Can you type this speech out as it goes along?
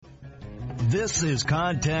This is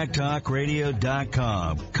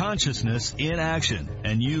ContactTalkRadio.com. Consciousness in action.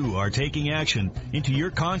 And you are taking action into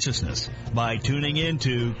your consciousness by tuning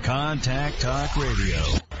into Contact Talk Radio. And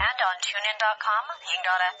on TuneIn.com,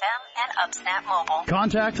 Ping.fm, and UpSnap Mobile.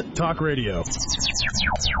 Contact Talk Radio.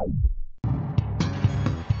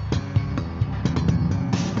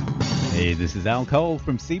 Hey, this is Al Cole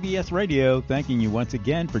from CBS Radio, thanking you once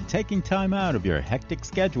again for taking time out of your hectic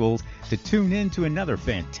schedules to tune in to another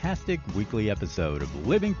fantastic weekly episode of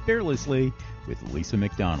Living Fearlessly with Lisa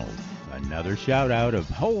McDonald. Another shout out of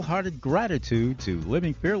wholehearted gratitude to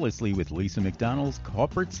Living Fearlessly with Lisa McDonald's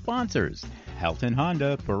corporate sponsors, Helton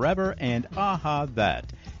Honda, Forever, and Aha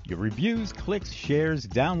That. Your reviews, clicks, shares,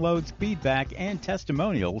 downloads, feedback, and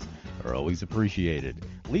testimonials are always appreciated.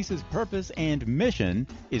 Lisa's purpose and mission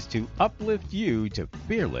is to uplift you to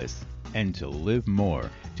fearless and to live more.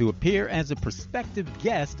 To appear as a prospective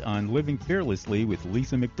guest on Living Fearlessly with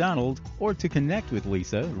Lisa McDonald, or to connect with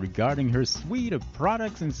Lisa regarding her suite of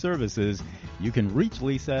products and services, you can reach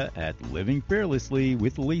Lisa at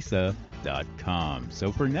livingfearlesslywithlisa.com.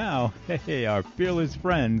 So for now, hey, our fearless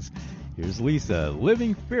friends, here's Lisa,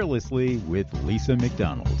 Living Fearlessly with Lisa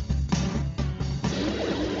McDonald.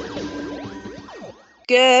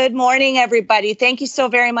 Good morning, everybody. Thank you so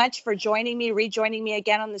very much for rejoining me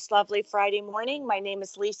again on this lovely Friday morning. My name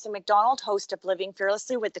is Lisa McDonald, host of Living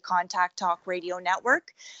Fearlessly with the Contact Talk Radio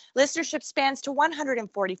Network. Listenership spans to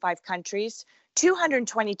 145 countries,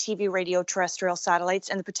 220 TV, radio, terrestrial satellites,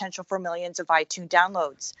 and the potential for millions of iTunes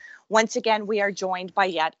downloads. Once again, we are joined by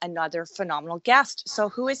yet another phenomenal guest. So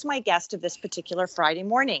who is my guest of this particular Friday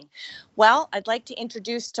morning? Well, I'd like to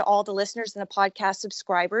introduce to all the listeners and the podcast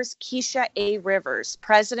subscribers, Keisha A. Rivers,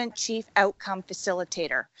 President Chief Outcome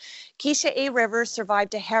Facilitator. Keisha A. Rivers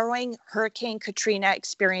survived a harrowing Hurricane Katrina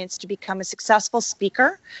experience to become a successful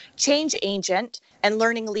speaker, change agent, and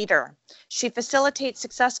learning leader. She facilitates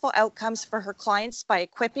successful outcomes for her clients by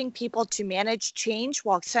equipping people to manage change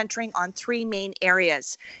while centering on three main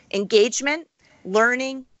areas: engagement,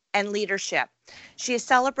 learning, and leadership. She is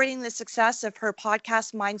celebrating the success of her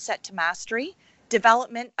podcast, Mindset to Mastery,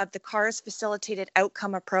 development of the CARS Facilitated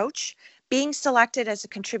Outcome Approach, being selected as a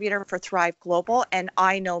contributor for Thrive Global and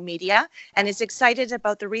I Know Media, and is excited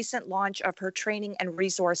about the recent launch of her training and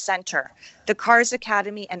resource center, the CARS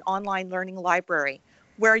Academy and Online Learning Library,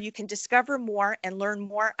 where you can discover more and learn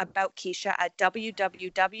more about Keisha at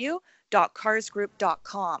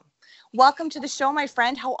www.carsgroup.com. Welcome to the show, my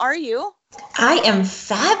friend. How are you? I am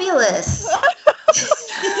fabulous.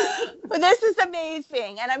 Well, this is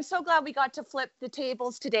amazing. And I'm so glad we got to flip the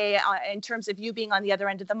tables today in terms of you being on the other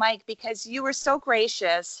end of the mic, because you were so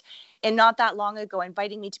gracious and not that long ago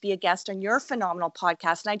inviting me to be a guest on your phenomenal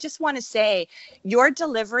podcast. And I just want to say your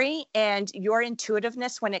delivery and your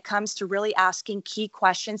intuitiveness when it comes to really asking key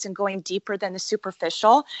questions and going deeper than the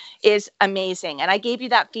superficial is amazing. And I gave you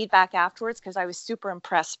that feedback afterwards because I was super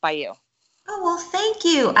impressed by you. Oh, well, thank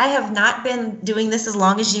you. I have not been doing this as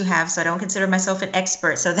long as you have, so I don't consider myself an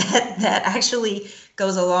expert. So that actually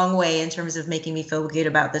goes a long way in terms of making me feel good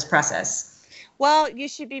about this process. Well, you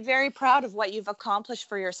should be very proud of what you've accomplished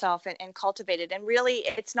for yourself and cultivated. And really,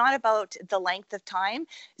 it's not about the length of time.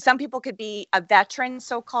 Some people could be a veteran,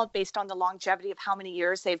 so-called, based on the longevity of how many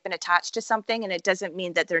years they've been attached to something. And it doesn't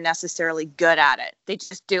mean that they're necessarily good at it. They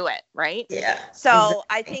just do it, right? Yeah. So exactly.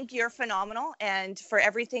 I think you're phenomenal. And for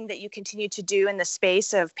everything that you continue to do in the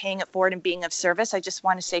space of paying it forward and being of service, I just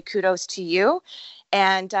want to say kudos to you.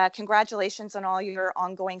 And congratulations on all your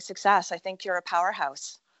ongoing success. I think you're a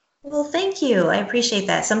powerhouse. Well, thank you. I appreciate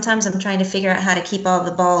that. Sometimes I'm trying to figure out how to keep all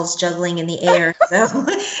the balls juggling in the air. So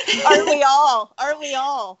Aren't we all? Aren't we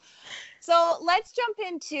all? So let's jump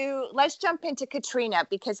into Katrina,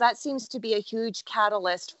 because that seems to be a huge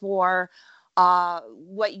catalyst for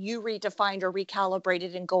what you redefined or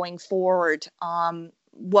recalibrated in going forward.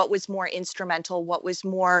 What was more instrumental, what was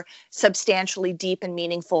more substantially deep and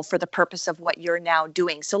meaningful for the purpose of what you're now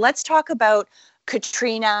doing. So let's talk about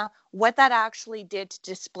Katrina, what that actually did to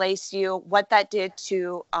displace you, what that did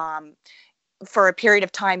to, for a period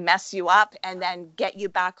of time, mess you up, and then get you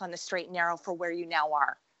back on the straight and narrow for where you now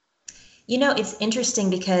are. You know, it's interesting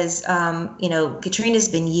because, Katrina's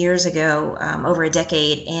been years ago, over a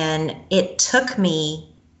decade, and it took me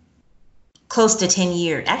close to 10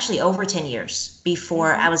 years, actually over 10 years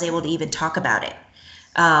before I was able to even talk about it.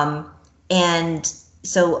 And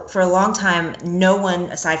so for a long time, no one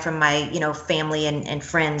aside from my, family and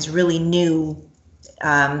friends really knew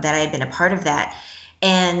that I had been a part of that.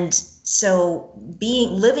 And so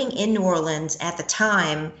living in New Orleans at the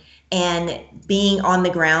time and being on the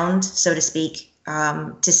ground, so to speak,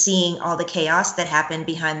 to seeing all the chaos that happened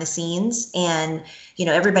behind the scenes. And,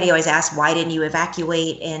 everybody always asks, why didn't you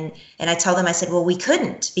evacuate? And I tell them, I said, well, we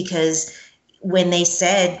couldn't, because when they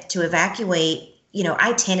said to evacuate,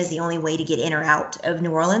 I-10 is the only way to get in or out of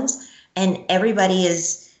New Orleans. And everybody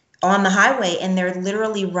is on the highway and they're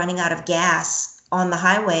literally running out of gas on the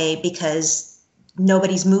highway because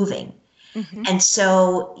nobody's moving. Mm-hmm. And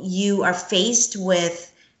so you are faced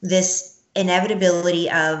with this inevitability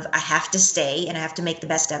of, I have to stay and I have to make the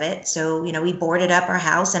best of it. So, we boarded up our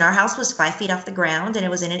house, and our house was 5 feet off the ground, and it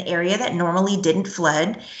was in an area that normally didn't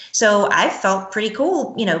flood. So I felt pretty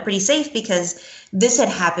cool, pretty safe, because this had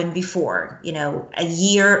happened before. A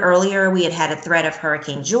year earlier, we had had a threat of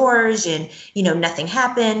Hurricane George, and, nothing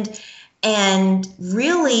happened. And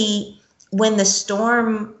really, when the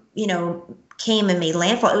storm, came and made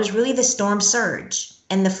landfall, it was really the storm surge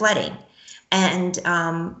and the flooding. And,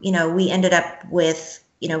 we ended up with,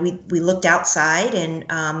 we looked outside,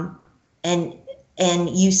 and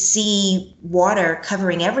you see water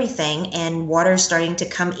covering everything, and water starting to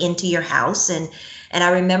come into your house. And I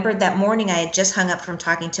remembered that morning I had just hung up from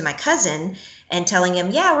talking to my cousin and telling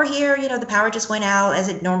him, yeah, we're here. The power just went out as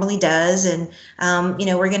it normally does. And,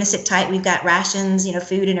 we're going to sit tight. We've got rations,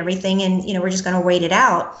 food and everything. And, we're just going to wait it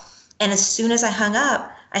out. And as soon as I hung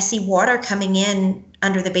up, I see water coming in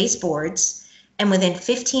under the baseboards. And within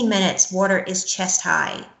 15 minutes, water is chest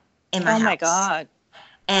high in my house. Oh my God.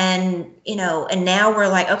 And, and now we're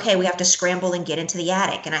like, okay, we have to scramble and get into the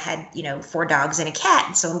attic. And I had, 4 dogs and a cat.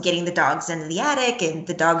 And so I'm getting the dogs into the attic, and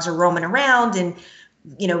the dogs are roaming around and,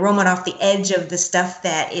 roaming off the edge of the stuff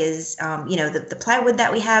that is, the plywood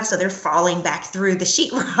that we have. So they're falling back through the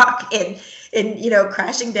sheetrock and,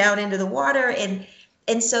 crashing down into the water.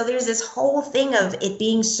 And so there's this whole thing of it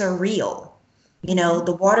being surreal.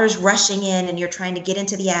 The water's rushing in and you're trying to get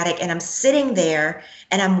into the attic, and I'm sitting there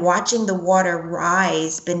and I'm watching the water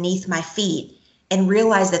rise beneath my feet and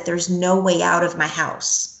realize that there's no way out of my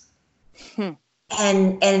house.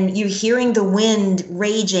 And you're hearing the wind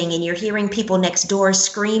raging, and you're hearing people next door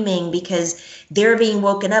screaming because they're being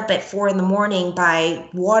woken up at 4 a.m. by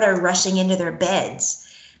water rushing into their beds.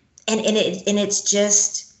 And it's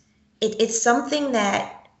just, it's something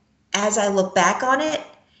that, as I look back on it,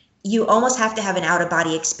 you almost have to have an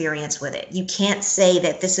out-of-body experience with it. You can't say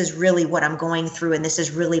that this is really what I'm going through and this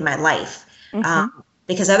is really my life,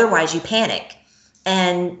 because otherwise you panic.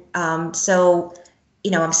 And so,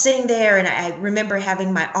 I'm sitting there, and I remember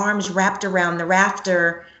having my arms wrapped around the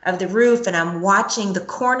rafter of the roof, and I'm watching the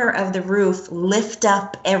corner of the roof lift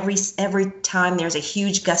up every time there's a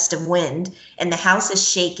huge gust of wind, and the house is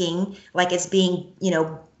shaking like it's being,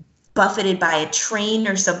 buffeted by a train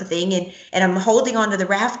or something, and I'm holding onto the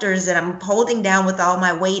rafters, and I'm holding down with all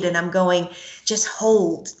my weight, and I'm going, just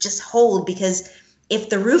hold, because if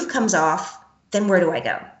the roof comes off, then where do I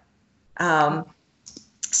go?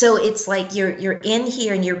 So it's like you're in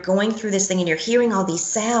here and you're going through this thing, and you're hearing all these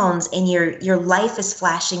sounds, and your life is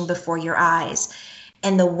flashing before your eyes.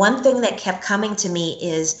 And the one thing that kept coming to me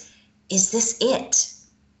is this it?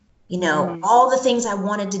 All the things I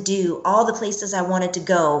wanted to do, all the places I wanted to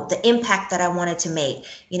go, the impact that I wanted to make.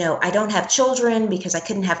 I don't have children because I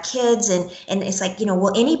couldn't have kids. And it's like,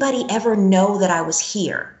 will anybody ever know that I was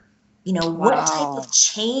here? What type of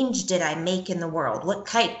change did I make in the world? What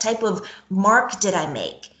type of mark did I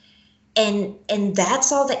make? And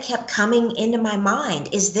that's all that kept coming into my mind.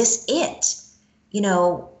 Is this it?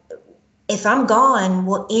 If I'm gone,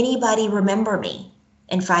 will anybody remember me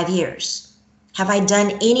in 5 years? Have I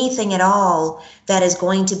done anything at all that is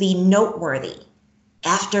going to be noteworthy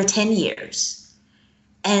after 10 years?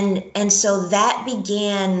 And so that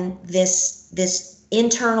began this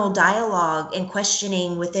internal dialogue and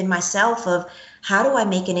questioning within myself of, how do I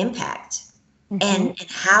make an impact? And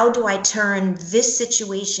how do I turn this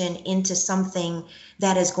situation into something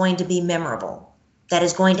that is going to be memorable, that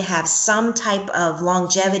is going to have some type of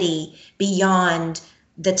longevity beyond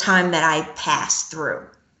the time that I pass through?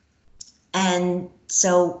 And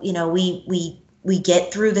so, we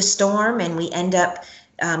get through the storm, and we end up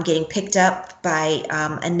getting picked up by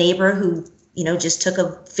a neighbor who, just took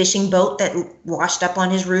a fishing boat that washed up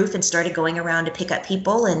on his roof and started going around to pick up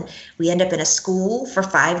people. And we end up in a school for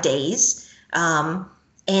 5 days. And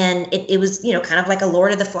it was, kind of like a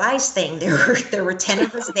Lord of the Flies thing. There were 10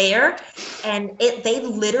 of us there, and they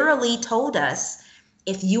literally told us,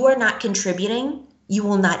 if you are not contributing, you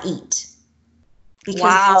will not eat.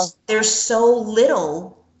 Because there's so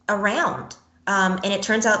little around. And it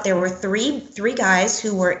turns out there were three guys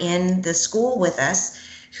who were in the school with us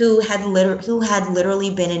who had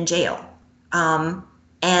literally been in jail.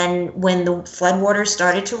 And when the floodwaters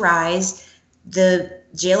started to rise, the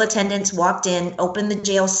jail attendants walked in, opened the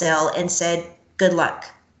jail cell, and said, "Good luck."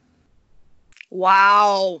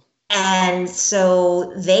 Wow. And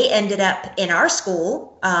so they ended up in our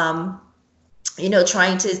school, trying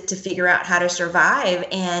to figure out how to survive.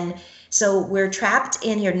 And so we're trapped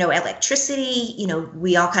in here, no electricity.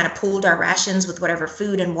 We all kind of pooled our rations with whatever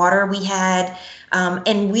food and water we had.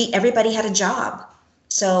 And everybody had a job.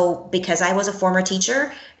 So because I was a former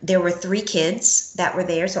teacher, there were 3 kids that were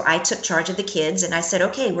there. So I took charge of the kids and I said,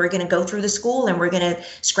 okay, we're going to go through the school and we're going to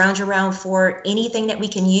scrounge around for anything that we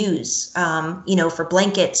can use, for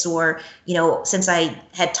blankets or, since I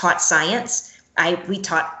had taught science, I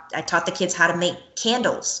taught the kids how to make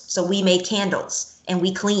candles. So we made candles and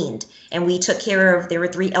we cleaned and we took care of, there were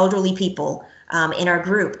 3 elderly people in our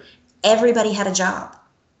group. Everybody had a job.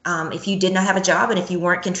 If you did not have a job and if you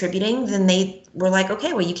weren't contributing, then they were like,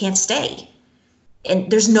 okay, well, you can't stay. And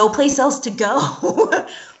there's no place else to go.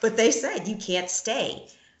 But they said, you can't stay.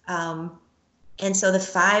 And so the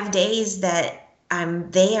 5 days that I'm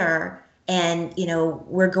there and,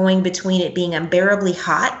 we're going between it being unbearably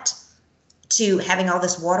hot to having all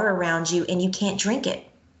this water around you and you can't drink it.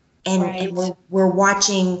 And, right. and we're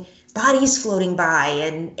watching bodies floating by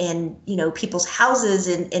and people's houses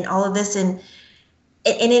and all of this. And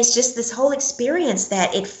it's just this whole experience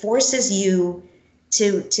that it forces you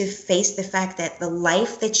to face the fact that the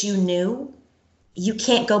life that you knew, you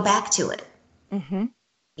can't go back to it. Mm-hmm.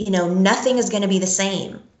 Nothing is going to be the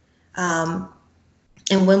same.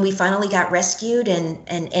 And when we finally got rescued and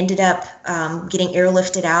ended up getting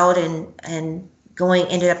airlifted out and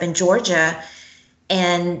ended up in Georgia,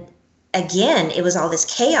 and again, it was all this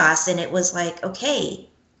chaos, and it was like, okay,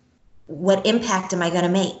 what impact am I going to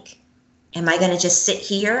make? Am I going to just sit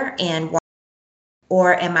here and watch,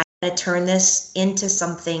 or am I going to turn this into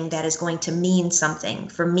something that is going to mean something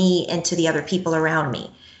for me and to the other people around me?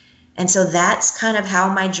 And so that's kind of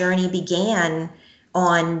how my journey began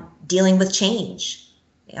on dealing with change.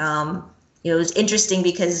 It was interesting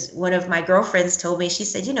because one of my girlfriends told me, she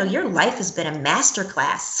said, your life has been a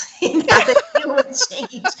masterclass in how to deal with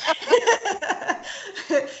change.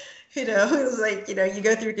 It was like, you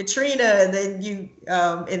go through Katrina and then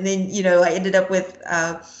I ended up with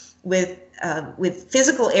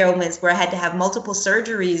physical ailments where I had to have multiple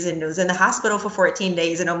surgeries and was in the hospital for 14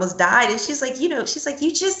 days and almost died. And she's like, I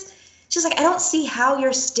don't see how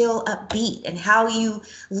you're still upbeat and how you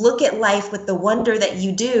look at life with the wonder that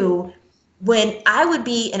you do when I would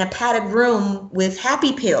be in a padded room with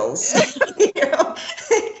happy pills.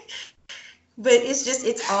 But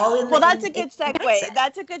it's all in the... Well, that's a good segue.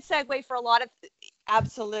 That's a good segue for a lot of...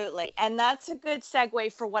 Absolutely. And that's a good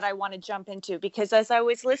segue for what I want to jump into, because as I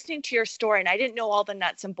was listening to your story, and I didn't know all the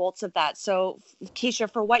nuts and bolts of that. So,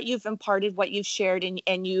 Keisha, for what you've imparted, what you've shared,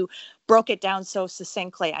 and you broke it down so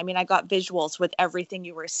succinctly. I mean, I got visuals with everything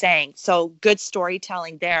you were saying. So good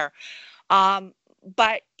storytelling there.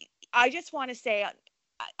 But I just want to say,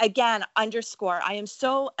 again, underscore, I am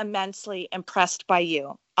so immensely impressed by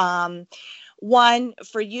you. One,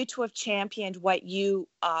 for you to have championed what you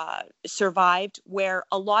survived, where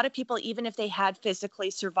a lot of people, even if they had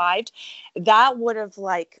physically survived, that would have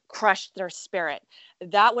crushed their spirit.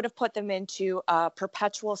 That would have put them into a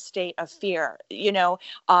perpetual state of fear.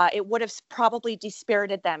 It would have probably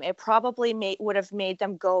dispirited them. It probably would have made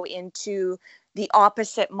them go into the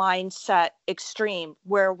opposite mindset extreme,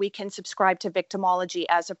 where we can subscribe to victimology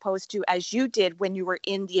as opposed to, as you did when you were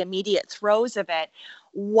in the immediate throes of it.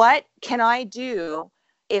 What can I do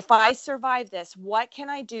if I survive this? What can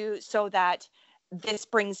I do so that this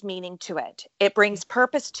brings meaning to it? It brings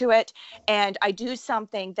purpose to it. And I do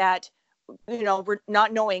something that, we're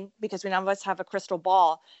not knowing, because none of us have a crystal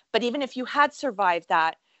ball. But even if you had survived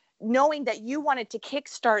that, knowing that you wanted to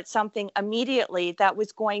kickstart something immediately that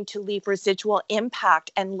was going to leave residual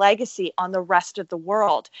impact and legacy on the rest of the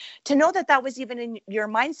world, to know that that was even in your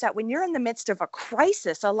mindset when you're in the midst of a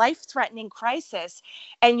crisis, a life-threatening crisis,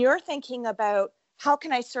 and you're thinking about, how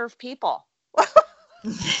can I serve people?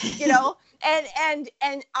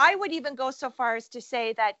 And I would even go so far as to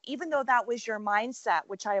say that even though that was your mindset,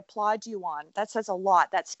 which I applaud you on, that says a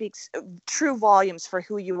lot. That speaks true volumes for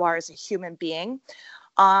who you are as a human being.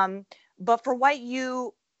 But for what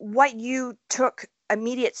you took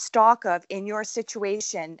immediate stock of in your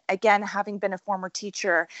situation, again, having been a former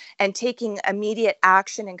teacher and taking immediate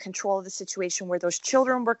action and control of the situation where those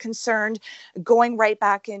children were concerned, going right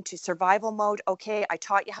back into survival mode. Okay, I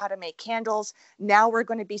taught you how to make candles. Now we're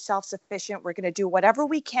going to be self-sufficient. We're going to do whatever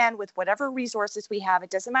we can with whatever resources we have.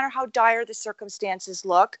 It doesn't matter how dire the circumstances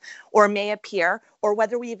look or may appear, or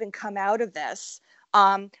whether we even come out of this.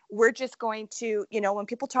 We're just going to, when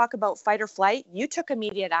people talk about fight or flight, you took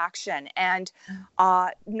immediate action. And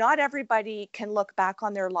not everybody can look back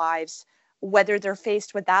on their lives, whether they're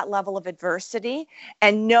faced with that level of adversity,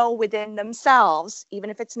 and know within themselves, even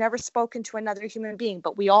if it's never spoken to another human being,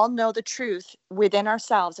 but we all know the truth within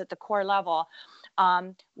ourselves at the core level.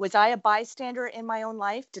 Was I a bystander in my own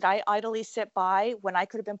life? Did I idly sit by when I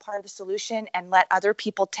could have been part of the solution and let other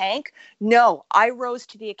people tank? No, I rose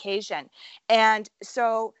to the occasion. And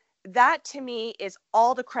so that to me is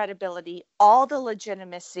all the credibility, all the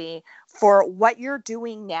legitimacy for what you're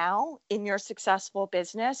doing now in your successful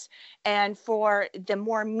business, and for the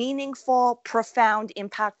more meaningful, profound,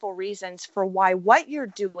 impactful reasons for why what you're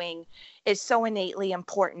doing is so innately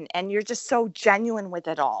important. And you're just so genuine with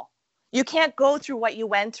it all. You can't go through what you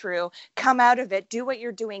went through, come out of it, do what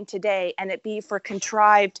you're doing today, and it be for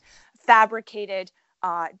contrived, fabricated,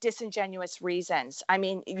 disingenuous reasons. I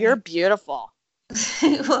mean, you're beautiful.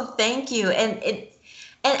 Well, thank you. And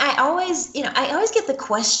I always get the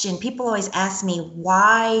question, people always ask me,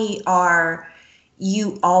 why are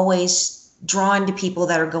you always drawn to people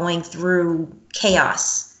that are going through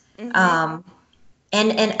chaos? Mm-hmm.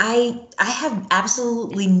 And I have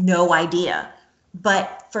absolutely no idea.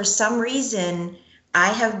 But for some reason, I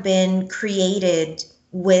have been created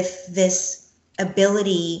with this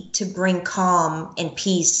ability to bring calm and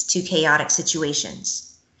peace to chaotic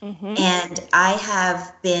situations. Mm-hmm. And I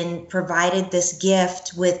have been provided this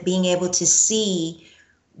gift with being able to see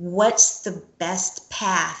what's the best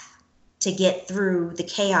path to get through the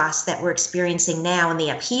chaos that we're experiencing now and the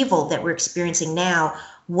upheaval that we're experiencing now.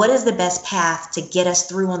 What is the best path to get us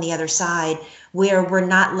through on the other side where we're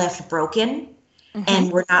not left broken? Mm-hmm.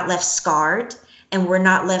 And we're not left scarred, and we're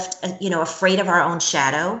not left, afraid of our own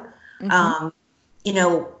shadow. Mm-hmm.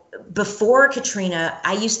 Before Katrina,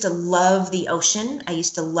 I used to love the ocean. I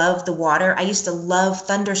used to love the water. I used to love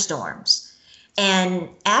thunderstorms. And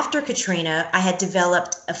after Katrina, I had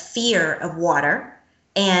developed a fear of water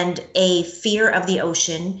and a fear of the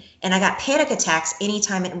ocean. And I got panic attacks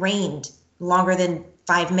anytime it rained longer than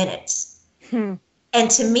 5 minutes. Hmm. And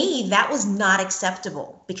to me, that was not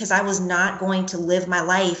acceptable, because I was not going to live my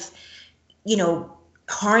life,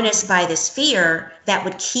 harnessed by this fear that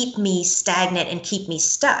would keep me stagnant and keep me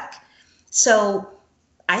stuck. So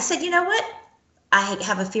I said, you know what? I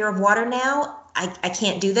have a fear of water now. I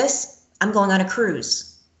can't do this. I'm going on a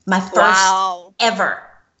cruise. My first ever,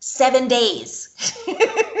 7 days.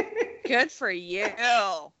 Good for you.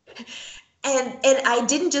 And I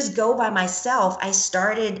didn't just go by myself. I had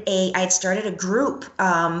started a group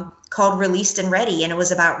called Released and Ready, and it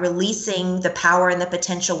was about releasing the power and the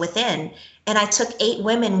potential within. And I took 8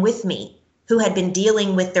 women with me who had been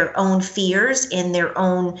dealing with their own fears and their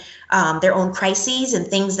own crises and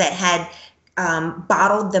things that had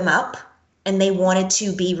bottled them up, and they wanted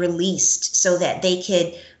to be released so that they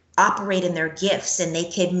could operate in their gifts and they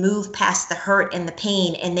could move past the hurt and the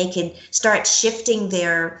pain, and they could start shifting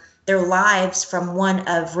their lives from one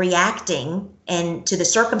of reacting and to the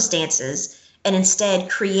circumstances, and instead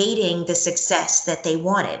creating the success that they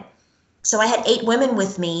wanted. So I had 8 women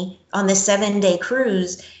with me on this 7-day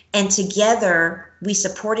cruise, and together we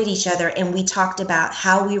supported each other, and we talked about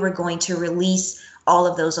how we were going to release all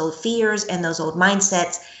of those old fears and those old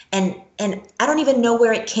mindsets. And I don't even know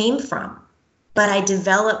where it came from, but I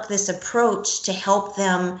developed this approach to help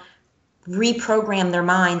them reprogram their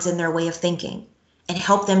minds and their way of thinking, and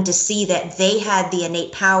help them to see that they had the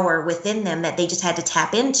innate power within them that they just had to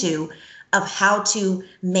tap into, of how to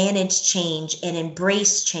manage change and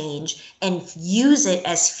embrace change and use it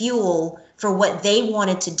as fuel for what they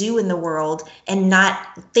wanted to do in the world, and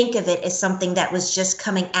not think of it as something that was just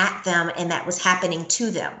coming at them and that was happening to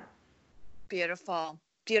them. Beautiful.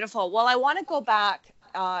 Beautiful. Well, I want to go back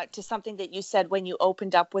to something that you said when you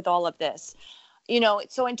opened up with all of this.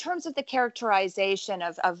 So in terms of the characterization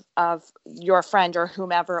of your friend or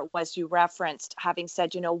whomever it was you referenced, having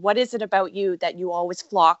said, what is it about you that you always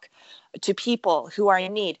flock to people who are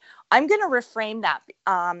in need? I'm going to reframe that.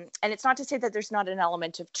 And it's not to say that there's not an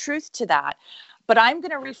element of truth to that, but I'm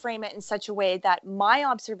going to reframe it in such a way that my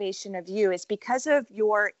observation of you is because of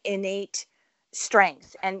your innate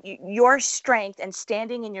strength and your strength, and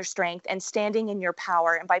standing in your strength and standing in your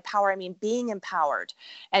power. And by power, I mean being empowered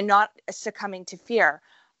and not succumbing to fear,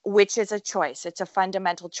 which is a choice. It's a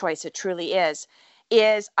fundamental choice. It truly is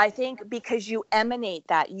I think because you emanate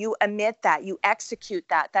that, you emit that, you execute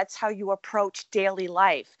that. That's how you approach daily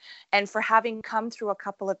life. And for having come through a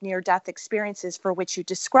couple of near-death experiences for which you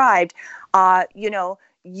described,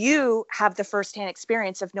 you have the firsthand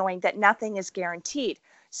experience of knowing that nothing is guaranteed.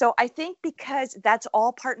 So I think because that's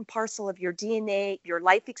all part and parcel of your DNA, your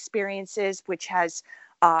life experiences, which has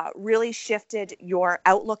really shifted your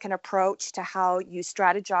outlook and approach to how you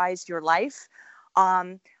strategize your life.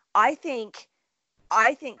 I think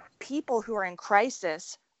people who are in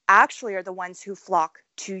crisis actually are the ones who flock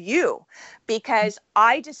to you, because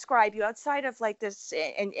I describe you outside of like this,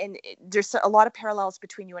 and there's a lot of parallels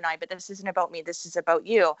between you and I, but this isn't about me, this is about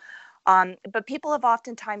you. But people have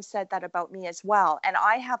oftentimes said that about me as well, and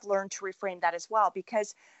I have learned to reframe that as well,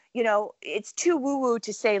 because it's too woo-woo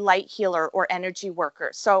to say light healer or energy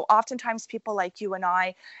worker. So oftentimes people like you and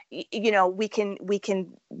I, we can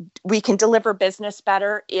deliver business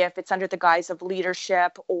better if it's under the guise of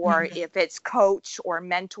leadership, or if it's coach or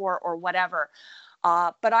mentor or whatever.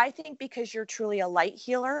 But I think because you're truly a light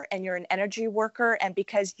healer and you're an energy worker, and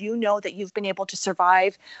because you know that you've been able to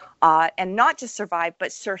survive, and not just survive,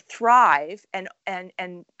 but thrive and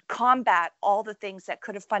combat all the things that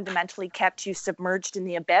could have fundamentally kept you submerged in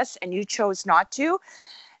the abyss, and you chose not to.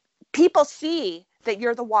 People see that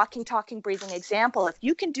you're the walking, talking, breathing example. If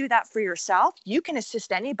you can do that for yourself, you can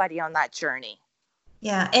assist anybody on that journey.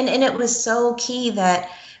 Yeah. And it was so key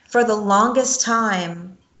that for the longest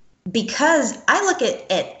time, because I look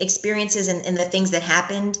at experiences and the things that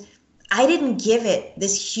happened, I didn't give it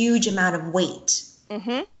this huge amount of weight.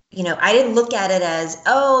 Mm-hmm. I didn't look at it as,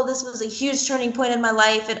 oh, this was a huge turning point in my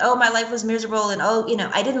life, and oh, my life was miserable, and oh,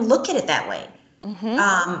 I didn't look at it that way. Mm-hmm.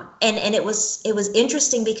 And it was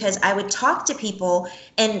interesting because I would talk to people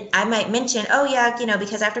and I might mention, oh yeah,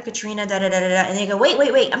 because after Katrina, da da da da, and they go,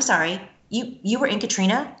 wait, I'm sorry, you were in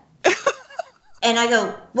Katrina, and I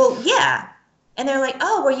go, well, yeah. And they're like,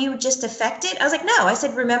 oh, were you just affected? I was like, no. I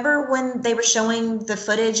said, remember when they were showing the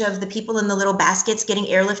footage of the people in the little baskets getting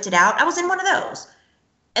airlifted out? I was in one of those.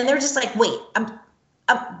 And they're just like, wait,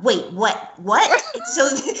 wait, what? so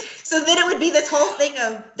then it would be this whole thing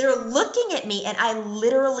of they're looking at me, and I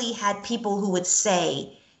literally had people who would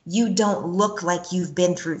say, you don't look like you've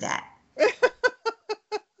been through that.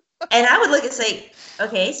 And I would look and say,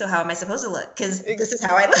 okay, so how am I supposed to look? Because this is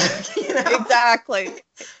how I look. Exactly.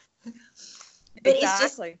 But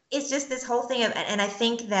it's just this whole thing of, and I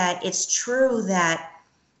think that it's true that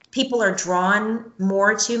people are drawn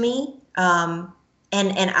more to me.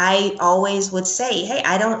 And I always would say, hey,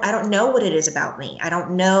 I don't know what it is about me. I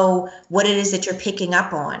don't know what it is that you're picking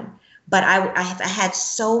up on. But I have had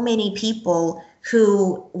so many people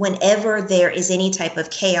who, whenever there is any type of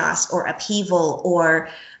chaos or upheaval or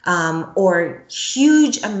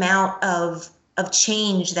huge amount of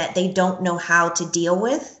change that they don't know how to deal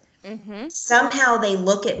with, mm-hmm. somehow they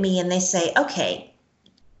look at me and they say, okay,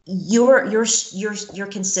 you're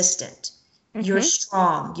consistent. Mm-hmm. You're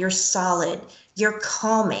strong. You're solid. You're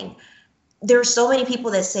calming. There are so many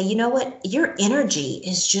people that say, you know what? Your energy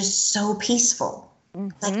is just so peaceful. Mm-hmm.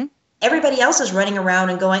 Like everybody else is running around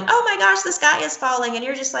and going, oh my gosh, the sky is falling. And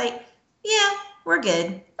you're just like, yeah, we're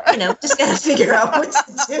good. Just got to figure out what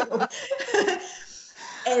to do.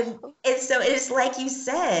 and so it's like you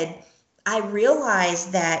said, I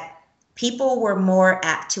realized that people were more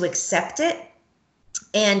apt to accept it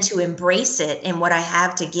and to embrace it and what I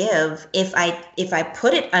have to give if I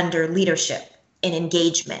put it under leadership and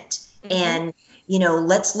engagement. Mm-hmm. And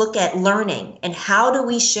let's look at learning and how do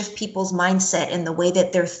we shift people's mindset in the way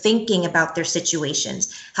that they're thinking about their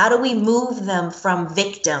situations? How do we move them from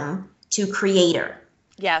victim to creator?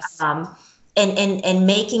 Yes. And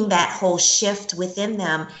making that whole shift within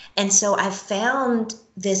them. And so I found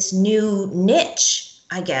this new niche,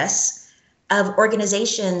 I guess, of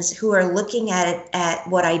organizations who are looking at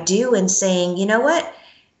what I do and saying, you know what?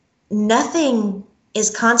 Nothing is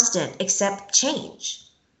constant except change.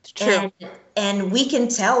 It's true. And we can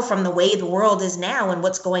tell from the way the world is now and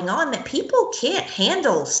what's going on that people can't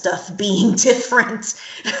handle stuff being different.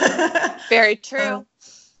 Very true.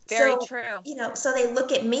 Very true. So they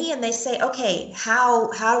look at me and they say, okay,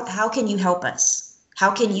 how can you help us?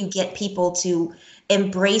 How can you get people to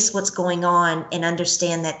embrace what's going on and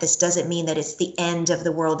understand that this doesn't mean that it's the end of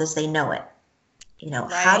the world as they know it?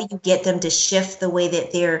 Right. How do you get them to shift the way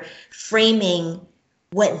that they're framing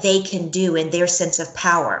what they can do in their sense of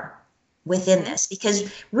power within this?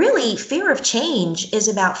 Because really, fear of change is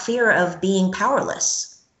about fear of being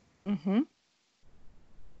powerless. Mm-hmm.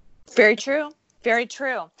 Very true. Very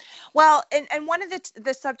true. Well, and one of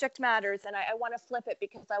the subject matters, and I want to flip it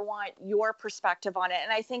because I want your perspective on it.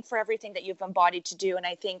 And I think for everything that you've embodied to do, and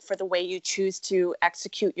I think for the way you choose to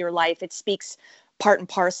execute your life, it speaks part and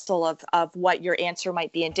parcel of what your answer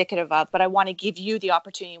might be indicative of. But I want to give you the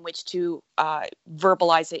opportunity in which to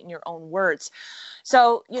verbalize it in your own words.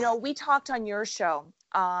 So, we talked on your show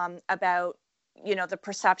about the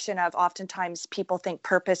perception of oftentimes people think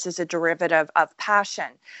purpose is a derivative of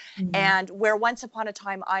passion. Mm-hmm. And where once upon a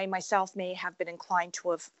time I myself may have been inclined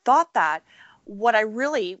to have thought that, what I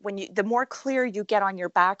really, the more clear you get on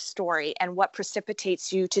your backstory and what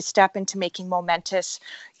precipitates you to step into making momentous,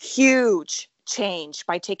 huge change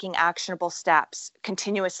by taking actionable steps,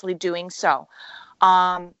 continuously doing so,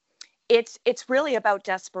 it's really about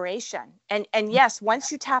desperation. And yes,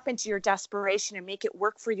 once you tap into your desperation and make it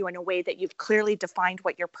work for you in a way that you've clearly defined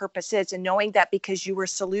what your purpose is, and knowing that because you were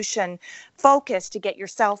solution focused to get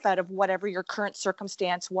yourself out of whatever your current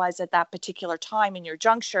circumstance was at that particular time in your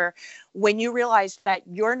juncture, when you realize that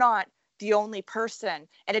you're not the only person,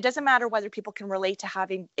 and it doesn't matter whether people can relate to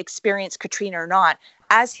having experienced Katrina or not.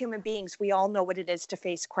 As human beings, we all know what it is to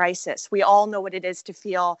face crisis. We all know what it is to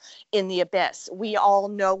feel in the abyss. We all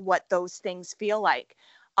know what those things feel like.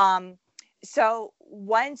 So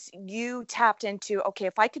once you tapped into, okay,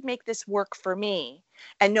 if I could make this work for me,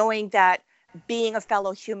 and knowing that being a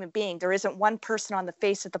fellow human being, there isn't one person on the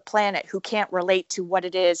face of the planet who can't relate to what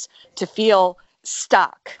it is to feel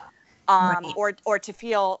stuck. Right. Or to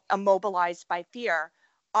feel immobilized by fear,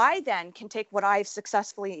 I then can take what I've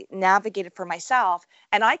successfully navigated for myself,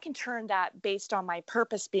 and I can turn that based on my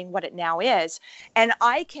purpose being what it now is, and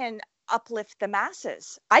I can uplift the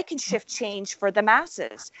masses. I can shift change for the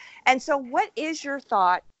masses. And so what is your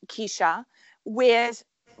thought, Keisha, with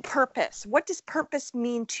purpose? What does purpose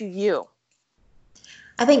mean to you?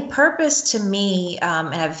 I think purpose to me,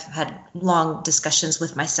 and I've had long discussions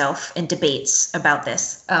with myself and debates about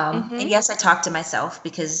this. And yes, I talk to myself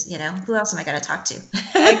because, who else am I going to talk to?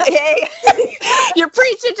 Hey, you're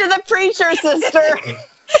preaching to the preacher, sister.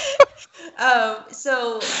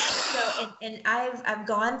 And I've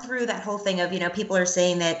gone through that whole thing of, people are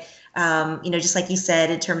saying that, just like you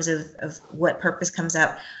said, in terms of what purpose comes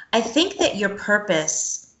out. I think that your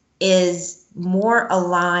purpose is more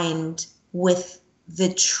aligned with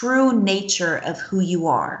the true nature of who you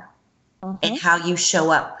are and how you show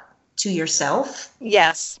up to yourself.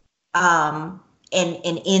 Yes. And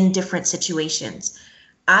in different situations.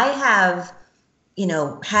 I have,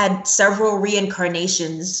 had several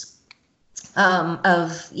reincarnations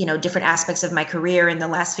of, different aspects of my career in the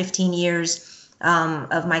last 15 years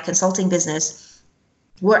of my consulting business,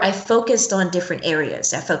 where I focused on different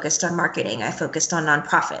areas. I focused on marketing. I focused on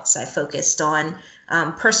nonprofits. I focused on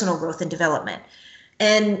personal growth and development.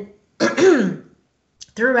 And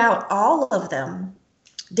throughout all of them,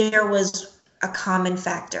 there was a common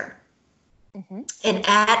factor. And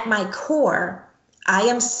at my core, I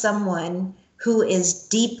am someone who is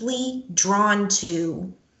deeply drawn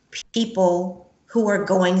to people who are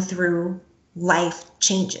going through life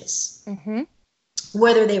changes.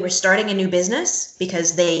 Whether they were starting a new business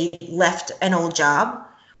because they left an old job,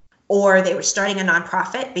 or they were starting a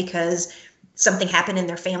nonprofit because something happened in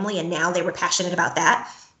their family and now they were passionate about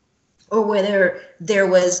that, or whether there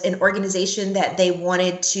was an organization that they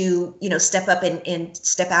wanted to, step up and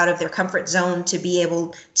step out of their comfort zone to be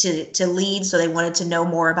able to lead. So they wanted to know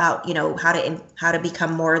more about, how to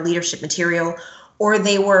become more leadership material, or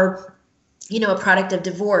they were, a product of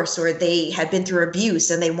divorce, or they had been through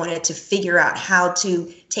abuse and they wanted to figure out how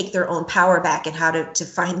to take their own power back and how to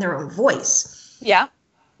find their own voice. Yeah.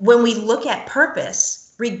 When we look at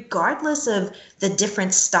purpose, regardless of the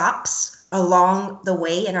different stops along the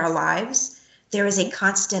way in our lives, there is a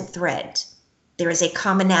constant thread. There is a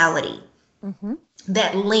commonality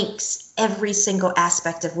that links every single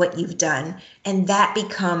aspect of what you've done. And that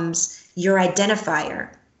becomes your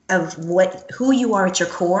identifier of who you are at your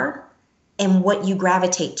core and what you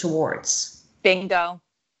gravitate towards. Bingo.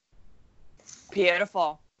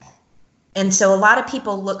 Beautiful. And so a lot of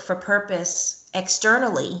people look for purpose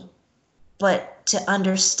externally, but to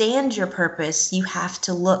understand your purpose, you have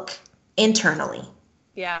to look internally.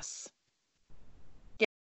 Yes.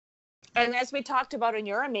 And as we talked about in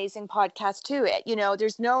your amazing podcast too,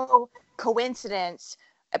 there's no coincidence,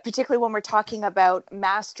 particularly when we're talking about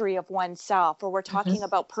mastery of oneself, or we're talking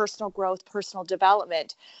about personal growth, personal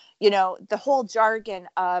development, the whole jargon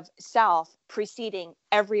of self preceding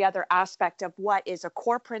every other aspect of what is a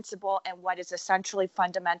core principle and what is essentially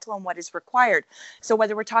fundamental and what is required. So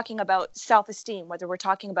whether we're talking about self-esteem, whether we're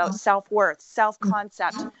talking about self-worth,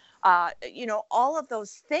 self-concept, all of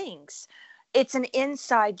those things, it's an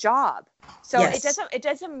inside job. So yes. it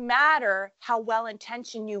doesn't matter how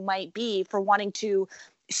well-intentioned you might be for wanting to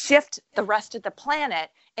shift the rest of the planet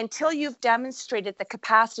until you've demonstrated the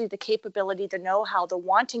capacity, the capability, the know-how, the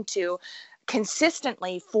wanting to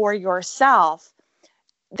consistently for yourself.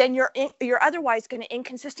 Then you're otherwise going to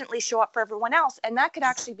inconsistently show up for everyone else, and that could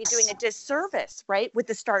actually be doing a disservice, right? With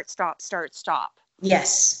the start, stop, start, stop.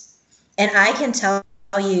 Yes. And I can tell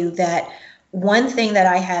you that one thing that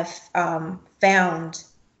I have found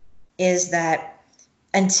is that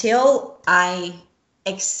until I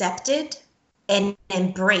accepted and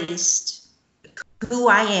embraced who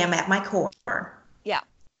I am at my core, Yeah.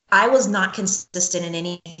 I was not consistent in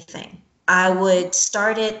anything. I would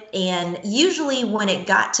start it, and usually when it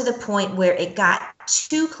got to the point where it got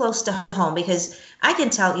too close to home, because I can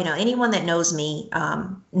tell, anyone that knows me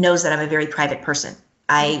knows that I'm a very private person.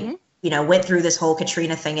 I went through this whole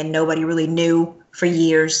Katrina thing and nobody really knew for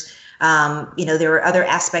years. There were other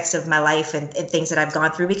aspects of my life and things that I've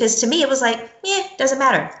gone through, because to me it was like, doesn't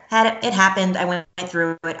matter. It happened. I went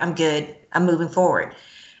through it. I'm good. I'm moving forward.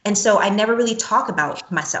 And so I never really talk about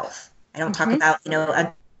myself. I don't talk about,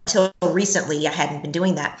 until recently I hadn't been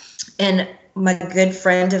doing that. And my good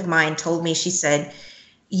friend of mine told me, she said,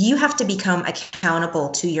 you have to become accountable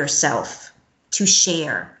to yourself, to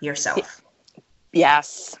share yourself.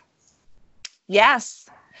 Yes. Yes.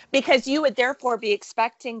 Because you would therefore be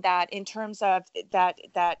expecting that in terms of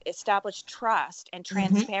that established trust and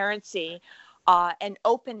transparency and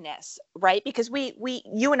openness, right? Because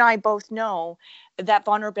you and I both know that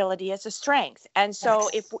vulnerability is a strength. And so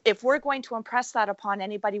if we're going to impress that upon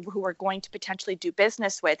anybody who we're going to potentially do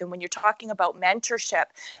business with, and when you're talking about mentorship,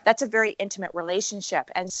 that's a very intimate relationship.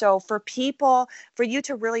 And so for you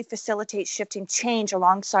to really facilitate shifting change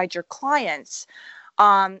alongside your clients,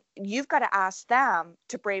 you've got to ask them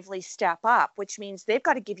to bravely step up, which means they've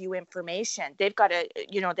got to give you information. They've got to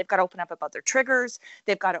open up about their triggers.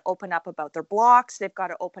 They've got to open up about their blocks. They've got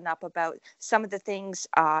to open up about some of the things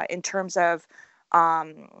in terms of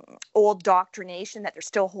old doctrination that they're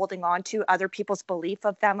still holding on to, other people's belief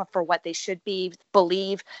of them for what they should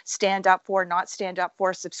believe, stand up for, not stand up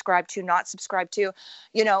for, subscribe to, not subscribe to.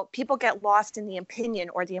 People get lost in the opinion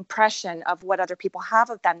or the impression of what other people have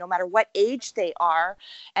of them, no matter what age they are.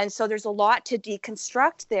 And so there's a lot to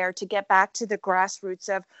deconstruct there to get back to the grassroots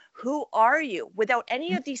of who are you without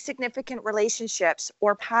any of these significant relationships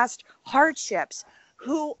or past hardships.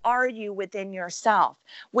 Who are you within yourself?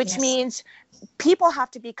 Which means people have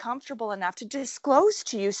to be comfortable enough to disclose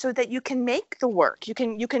to you so that you can make the work. You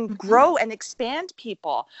can grow and expand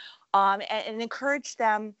people and encourage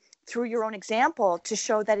them through your own example to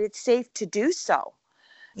show that it's safe to do so.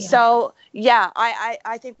 Yeah. So,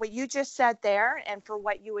 I think what you just said there, and for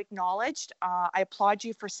what you acknowledged, I applaud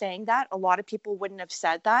you for saying that. A lot of people wouldn't have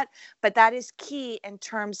said that, but that is key in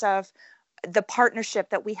terms of the partnership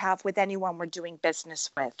that we have with anyone we're doing business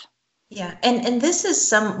with. Yeah. And this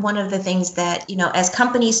is one of the things that, as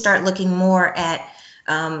companies start looking more at,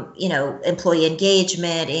 employee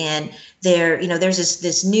engagement, and there's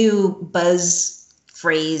this new buzz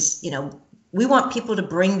phrase, we want people to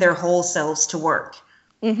bring their whole selves to work.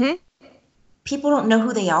 Mm-hmm. People don't know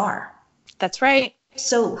who they are. That's right.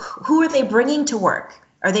 So who are they bringing to work?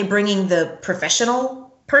 Are they bringing the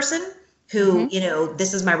professional person who,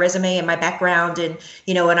 this is my resume and my background, and,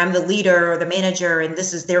 and I'm the leader or the manager, and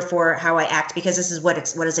this is therefore how I act because this is what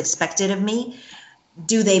is expected of me?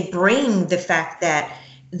 Do they bring the fact that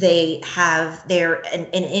they're an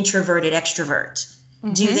introverted extrovert?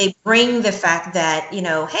 Mm-hmm. Do they bring the fact that,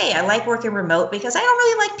 hey, I like working remote because I don't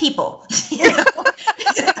really like people?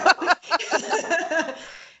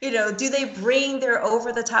 Do they bring their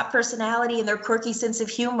over-the-top personality and their quirky sense of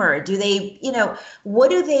humor? Do they,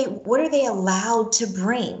 what are they allowed to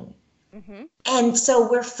bring? Mm-hmm. And so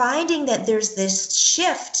we're finding that there's this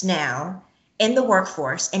shift now in the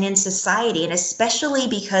workforce and in society, and especially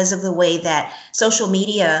because of the way that social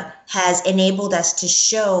media has enabled us to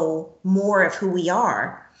show more of who we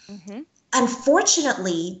are. Mm-hmm.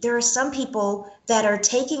 Unfortunately, there are some people that are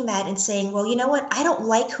taking that and saying, well, you know what? I don't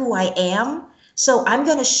like who I am, so I'm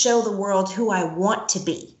going to show the world who I want to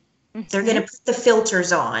be. Mm-hmm. They're going to put the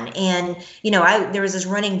filters on. And, there was this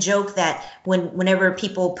running joke that whenever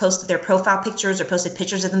people posted their profile pictures or posted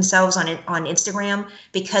pictures of themselves on Instagram,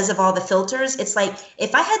 because of all the filters, it's like,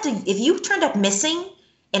 if you turned up missing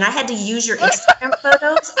and I had to use your Instagram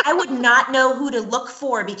photos, I would not know who to look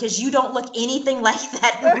for because you don't look anything like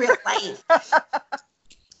that in real life.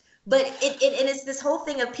 But it's this whole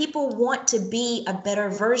thing of people want to be a better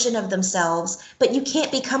version of themselves, but you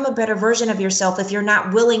can't become a better version of yourself if you're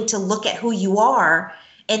not willing to look at who you are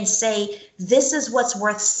and say, this is what's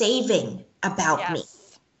worth saving about me.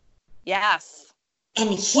 Yes.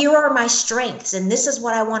 And here are my strengths, and this is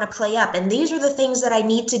what I want to play up. And these are the things that I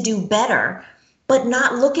need to do better, but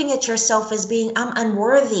not looking at yourself as being, I'm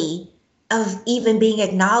unworthy of even being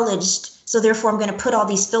acknowledged. So therefore, I'm going to put all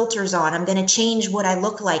these filters on. I'm going to change what I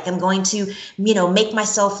look like. I'm going to, make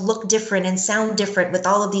myself look different and sound different with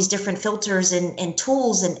all of these different filters and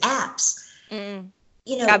tools and apps. Mm.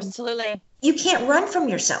 Absolutely. You can't run from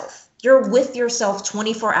yourself. You're with yourself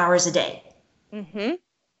 24 hours a day. Mm-hmm.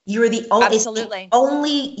 You're the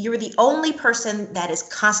only person that is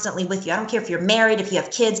constantly with you. I don't care if you're married, if you have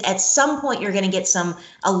kids, at some point you're going to get some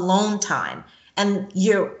alone time, and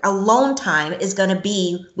your alone time is going to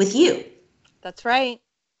be with you. That's right.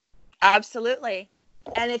 Absolutely.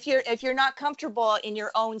 And if you're not comfortable in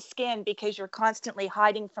your own skin because you're constantly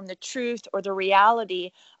hiding from the truth or the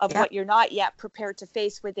reality of what you're not yet prepared to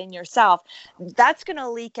face within yourself, that's going to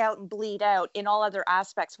leak out and bleed out in all other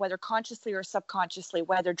aspects, whether consciously or subconsciously,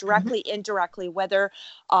 whether directly, indirectly, whether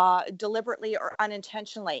deliberately or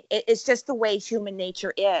unintentionally. It's just the way human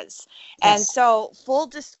nature is. And so, full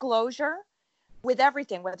disclosure, with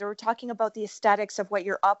everything, whether we're talking about the aesthetics of what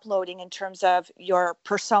you're uploading in terms of your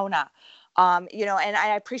persona, and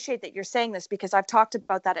I appreciate that you're saying this, because I've talked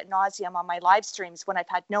about that ad nauseum on my live streams when I've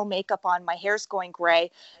had no makeup on, my hair's going gray,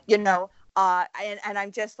 and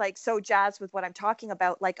I'm just like so jazzed with what I'm talking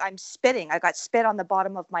about. Like I'm spitting, I got spit on the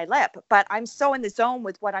bottom of my lip, but I'm so in the zone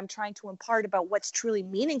with what I'm trying to impart about what's truly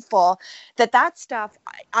meaningful that stuff,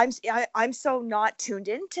 I'm so not tuned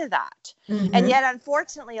into that. Mm-hmm. And yet,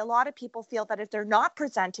 unfortunately, a lot of people feel that if they're not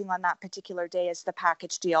presenting on that particular day as the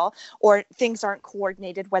package deal, or things aren't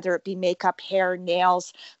coordinated, whether it be makeup, hair,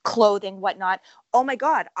 nails, clothing, whatnot, oh my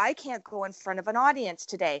God, I can't go in front of an audience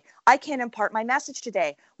today. I can't impart my message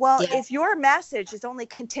today. Well, if your message is only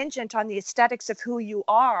contingent on the aesthetics of who you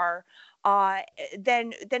are,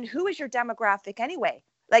 then who is your demographic anyway?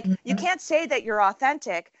 Like, you can't say that you're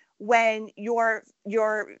authentic when you're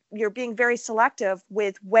being very selective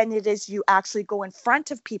with when it is you actually go in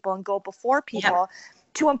front of people and go before people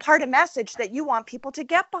to impart a message that you want people to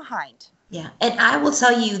get behind. Yeah. And I will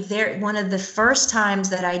tell you, one of the first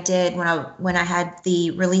times that I did when I had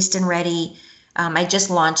the Released and Ready, I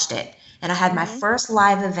just launched it, and I had my first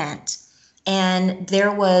live event, and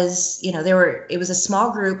there was, it was a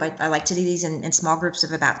small group. I like to do these in small groups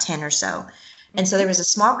of about 10 or so. And so there was a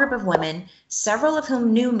small group of women, several of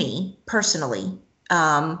whom knew me personally,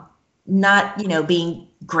 not, being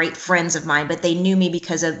great friends of mine, but they knew me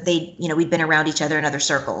because of we'd been around each other in other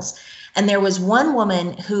circles. And there was one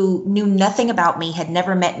woman who knew nothing about me, had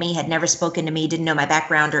never met me, had never spoken to me, didn't know my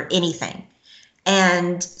background or anything.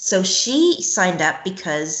 And so she signed up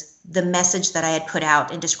because the message that I had put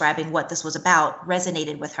out in describing what this was about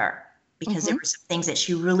resonated with her, because there were some things that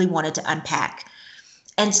she really wanted to unpack.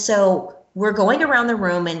 And so we're going around the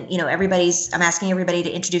room, and I'm asking everybody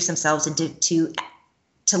to introduce themselves and to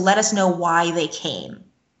let us know why they came.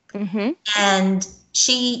 And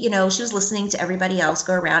she was listening to everybody else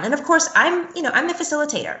go around. And of course, I'm the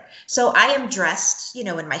facilitator. So I am dressed,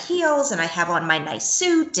 in my heels, and I have on my nice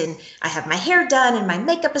suit, and I have my hair done, and my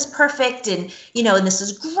makeup is perfect. And, and this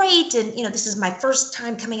is great. And, this is my first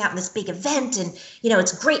time coming out in this big event. And,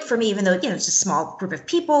 it's great for me, even though, it's a small group of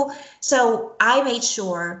people. So I made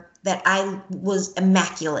sure that I was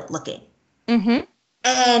immaculate looking.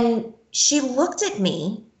 And she looked at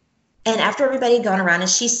me, and after everybody had gone around, and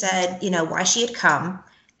she said, why she had come.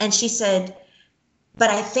 And she said, but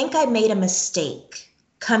I think I made a mistake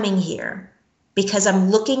coming here, because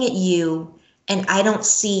I'm looking at you and I don't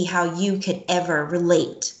see how you could ever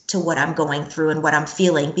relate to what I'm going through and what I'm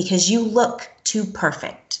feeling, because you look too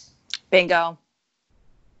perfect. Bingo.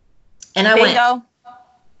 And I went,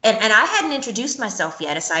 and I hadn't introduced myself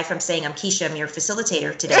yet, aside from saying I'm Keisha, I'm your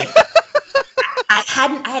facilitator today. I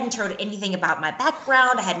hadn't told anything about my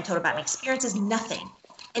background. I hadn't told about my experiences, nothing.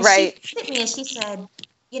 And she looked at me and she said,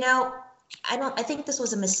 I think this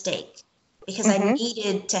was a mistake, because I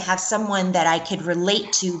needed to have someone that I could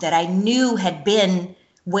relate to, that I knew had been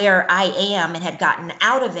where I am and had gotten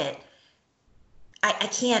out of it. I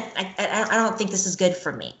don't think this is good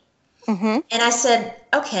for me. And I said,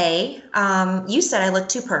 okay, you said I look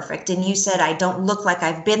too perfect, and you said I don't look like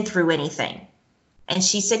I've been through anything. And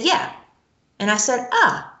she said, yeah. And I said,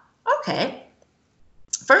 okay.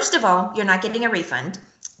 First of all, you're not getting a refund.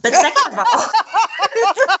 But second of all,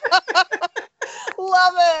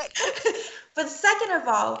 love it. But second of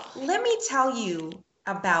all, let me tell you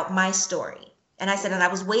about my story. And I said, and I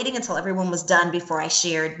was waiting until everyone was done before I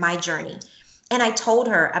shared my journey. And I told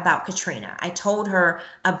her about Katrina. I told her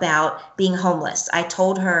about being homeless. I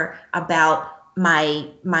told her about my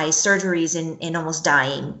surgeries and almost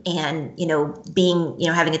dying, and being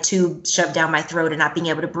having a tube shoved down my throat and not being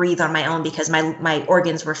able to breathe on my own because my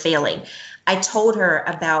organs were failing. I told her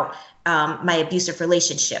about my abusive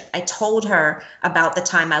relationship. I told her about the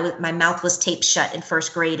time my mouth was taped shut in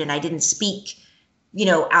first grade and I didn't speak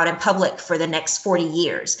out in public for the next 40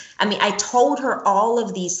 years. I mean, I told her all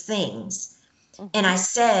of these things, and I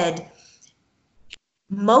said,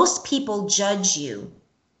 most people judge you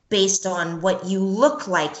based on what you look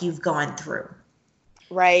like you've gone through.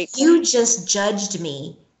 Right. You just judged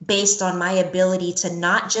me based on my ability to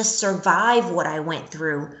not just survive what I went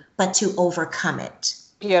through, but to overcome it.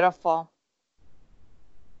 Beautiful.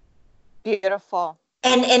 Beautiful.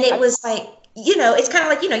 And it was like, it's kind of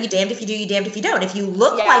like, you're damned if you do, you're damned if you don't. If you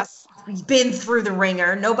look like you've been through the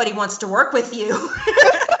ringer, nobody wants to work with you.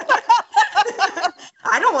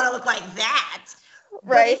 I don't want to look like that.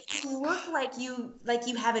 Right. But if you look like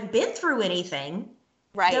you haven't been through anything,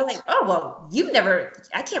 right. They're like, oh, well,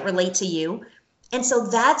 I can't relate to you. And so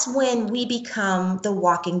that's when we become the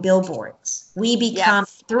walking billboards. We become,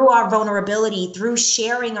 through our vulnerability, through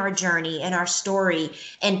sharing our journey and our story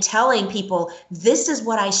and telling people, this is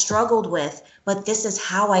what I struggled with, but this is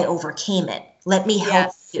how I overcame it. Let me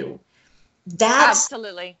help you. That's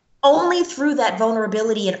absolutely only through that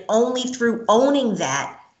vulnerability and only through owning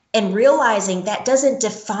that and realizing that doesn't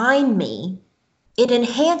define me. It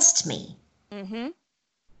enhanced me. Mm-hmm.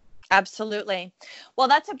 Absolutely. Well,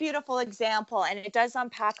 that's a beautiful example, and it does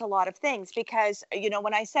unpack a lot of things because,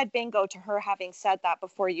 when I said bingo to her, having said that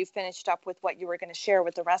before you finished up with what you were going to share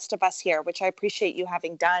with the rest of us here, which I appreciate you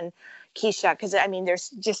having done, Keisha, because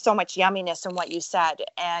there's just so much yumminess in what you said,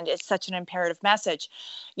 and it's such an imperative message.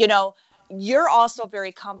 You're also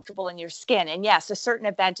very comfortable in your skin. And yes, a certain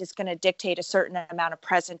event is going to dictate a certain amount of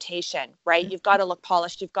presentation, right? You've got to look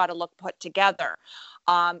polished. You've got to look put together.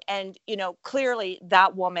 And clearly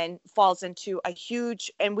that woman falls into a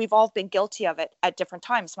huge, and we've all been guilty of it at different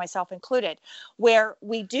times, myself included, where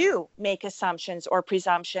we do make assumptions or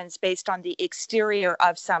presumptions based on the exterior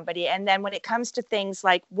of somebody. And then when it comes to things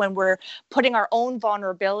like when we're putting our own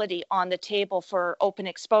vulnerability on the table for open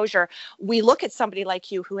exposure, we look at somebody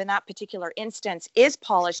like you, who in that particular instance is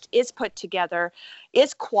polished, is put together,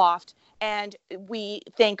 is coiffed, and we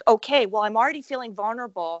think, okay, well, I'm already feeling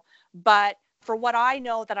vulnerable, but for what I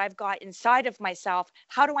know that I've got inside of myself,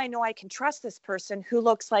 how do I know I can trust this person who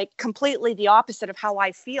looks like completely the opposite of how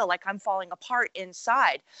I feel, like I'm falling apart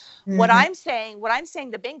inside? Mm-hmm. What I'm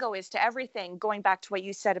saying the bingo is to everything, going back to what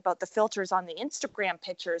you said about the filters on the Instagram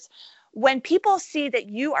pictures. When people see that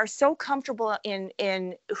you are so comfortable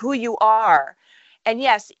in who you are, and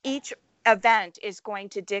yes, each event is going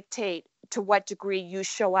to dictate to what degree you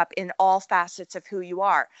show up in all facets of who you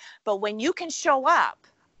are. But when you can show up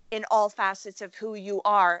in all facets of who you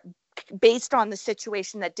are based on the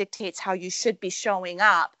situation that dictates how you should be showing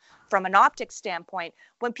up from an optic standpoint,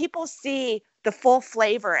 when people see the full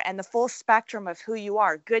flavor and the full spectrum of who you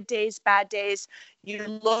are, good days, bad days, you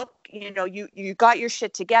look, you got your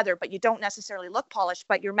shit together, but you don't necessarily look polished,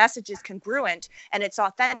 but your message is congruent and it's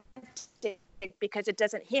authentic, because it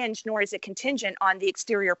doesn't hinge, nor is it contingent on the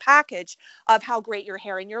exterior package of how great your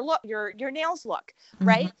hair and your nails look,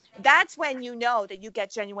 right? Mm-hmm. That's when you know that you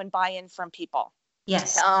get genuine buy-in from people.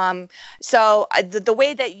 Yes. So the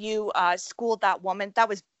way that you schooled that woman, that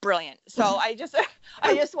was brilliant. So I just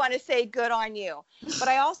want to say good on you. But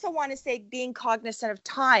I also want to say, being cognizant of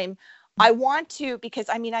time, I want to, because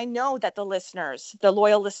I know that the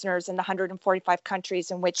loyal listeners in the 145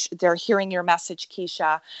 countries in which they're hearing your message,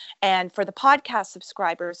 Keisha, and for the podcast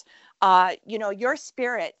subscribers, your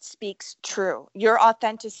spirit speaks true. Your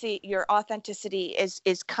authenticity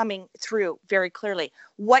is coming through very clearly.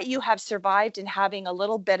 What you have survived and having a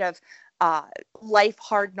little bit of life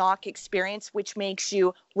hard knock experience, which makes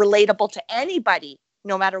you relatable to anybody,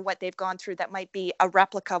 no matter what they've gone through, that might be a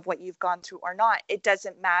replica of what you've gone through or not. It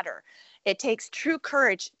doesn't matter. It takes true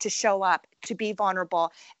courage to show up, to be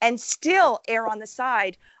vulnerable, and still err on the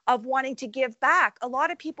side of wanting to give back. A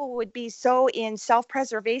lot of people would be so in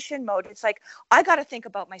self-preservation mode. It's like, I got to think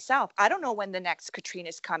about myself. I don't know when the next Katrina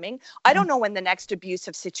is coming. I don't know when the next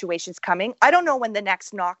abusive situation is coming. I don't know when the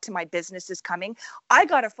next knock to my business is coming. I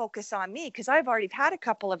got to focus on me, because I've already had a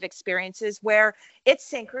couple of experiences where it's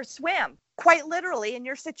sink or swim, quite literally, in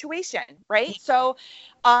your situation, right? So,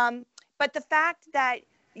 but the fact that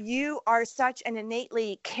you are such an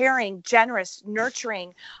innately caring, generous,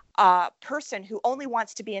 nurturing person who only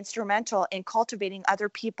wants to be instrumental in cultivating other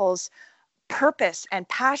people's purpose and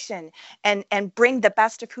passion, and bring the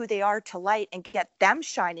best of who they are to light and get them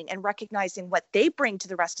shining and recognizing what they bring to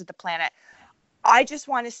the rest of the planet. I just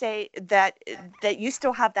want to say that you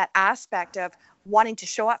still have that aspect of wanting to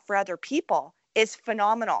show up for other people is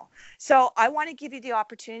phenomenal. So I want to give you the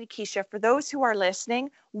opportunity, Keisha, for those who are listening,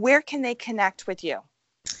 where can they connect with you?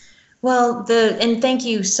 Well, and thank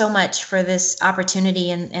you so much for this opportunity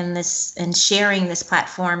and sharing this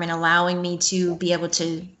platform and allowing me to be able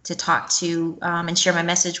to talk to and share my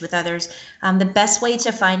message with others. The best way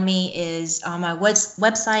to find me is on my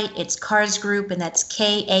website. It's Kars Group, and that's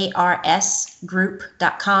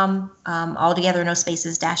KARSgroup.com. All together, no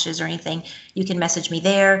spaces, dashes, or anything. You can message me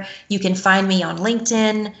there. You can find me on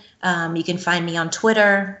LinkedIn. You can find me on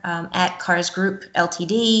Twitter at Kars Group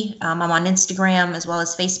Ltd. I'm on Instagram as well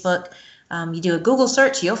as Facebook. You do a Google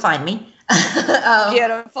search, you'll find me.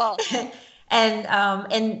 Beautiful. And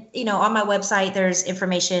on my website, there's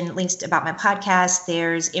information, links about my podcast.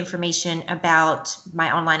 There's information about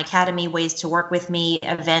my online academy, ways to work with me,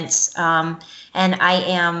 events. And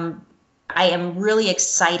I am really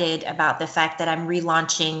excited about the fact that I'm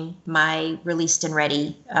relaunching my Released and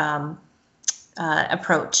Ready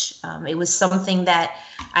approach. It was something that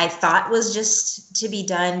I thought was just to be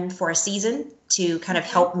done for a season to kind of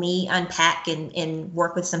help me unpack and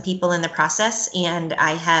work with some people in the process. And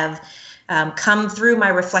I have come through my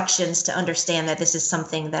reflections to understand that this is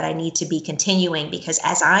something that I need to be continuing, because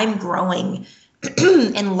as I'm growing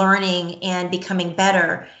and learning and becoming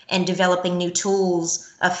better and developing new tools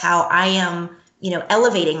of how I am,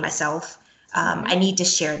 elevating myself, I need to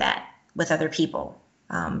share that with other people.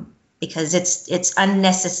 Because it's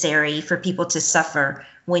unnecessary for people to suffer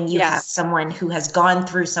when you have someone who has gone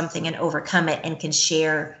through something and overcome it and can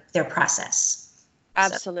share their process.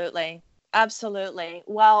 Absolutely. Absolutely.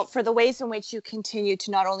 Well, for the ways in which you continue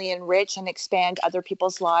to not only enrich and expand other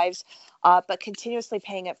people's lives, but continuously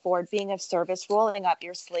paying it forward, being of service, rolling up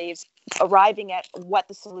your sleeves, arriving at what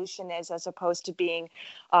the solution is as opposed to being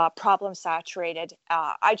problem saturated.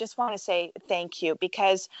 I just want to say thank you,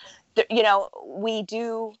 because, we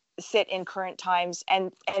do sit in current times,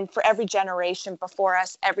 and for every generation before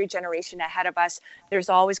us, every generation ahead of us, there's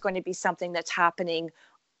always going to be something that's happening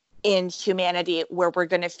in humanity where we're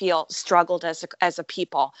going to feel struggled as a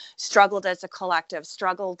people, struggled as a collective,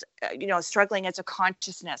 struggling as a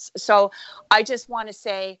consciousness. So I just want to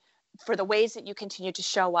say, for the ways that you continue to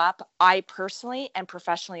show up, I personally and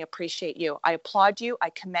professionally appreciate you. I applaud you.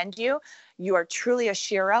 I commend you. You are truly a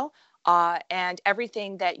shero. And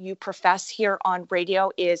everything that you profess here on radio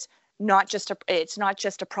is it's not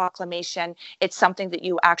just a proclamation. It's something that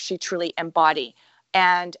you actually truly embody.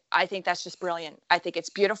 And I think that's just brilliant. I think it's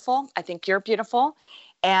beautiful. I think you're beautiful.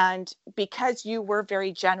 And because you were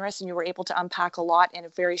very generous and you were able to unpack a lot in a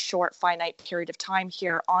very short, finite period of time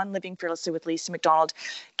here on Living Fearlessly with Lisa McDonald,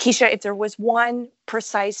 Keisha, if there was one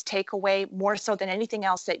precise takeaway, more so than anything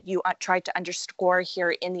else, that you tried to underscore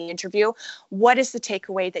here in the interview, what is the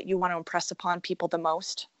takeaway that you want to impress upon people the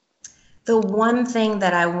most? The one thing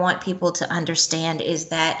that I want people to understand is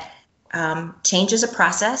that change is a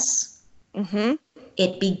process. Mm-hmm.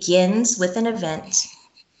 It begins with an event.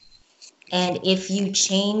 And if you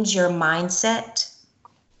change your mindset,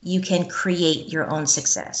 you can create your own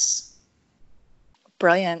success.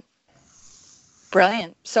 Brilliant.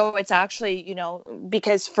 Brilliant. So it's actually,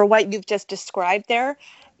 because for what you've just described there,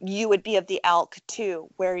 you would be of the ilk too,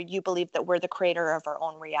 where you believe that we're the creator of our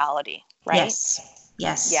own reality, right? Yes.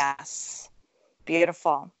 Yes. Yes.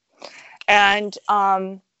 Beautiful. And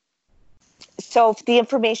so the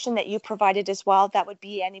information that you provided as well, that would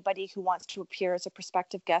be anybody who wants to appear as a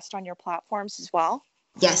prospective guest on your platforms as well?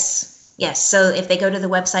 Yes. Yes. So if they go to the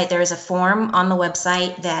website, there is a form on the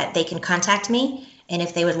website that they can contact me. And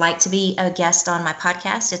if they would like to be a guest on my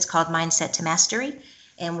podcast, it's called Mindset to Mastery.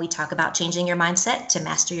 And we talk about changing your mindset to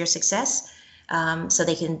master your success. So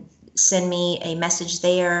they can send me a message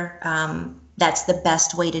there. That's the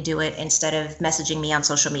best way to do it, instead of messaging me on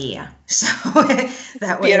social media. So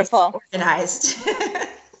that way it's organized.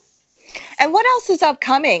 And what else is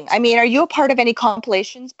upcoming? I mean, are you a part of any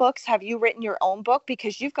compilations books? Have you written your own book?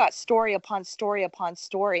 Because you've got story upon story upon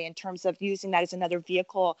story in terms of using that as another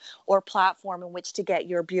vehicle or platform in which to get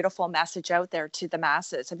your beautiful message out there to the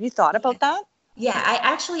masses. Have you thought about that? Yeah,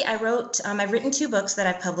 I've written 2 books that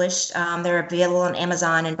I've published. They're available on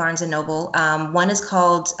Amazon and Barnes & Noble. One is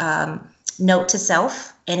called Note to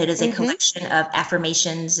Self, and it is a collection of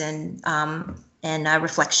affirmations and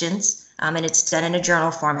reflections, and it's done in a journal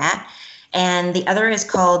format. And the other is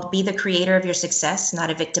called Be the Creator of Your Success, Not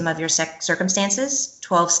a Victim of Your Circumstances,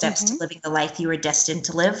 12 Steps to Living the Life You Are Destined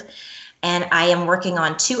to Live. And I am working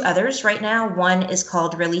on 2 others right now. One is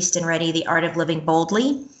called Released and Ready, The Art of Living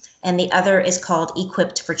Boldly, and the other is called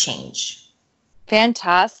Equipped for Change.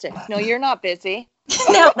 Fantastic. No, you're not busy.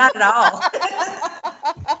 No, not at all.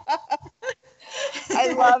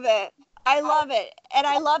 I love it. I love it. And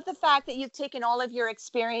I love the fact that you've taken all of your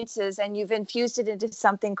experiences and you've infused it into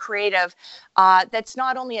something creative. That's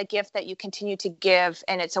not only a gift that you continue to give,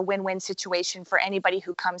 and it's a win-win situation for anybody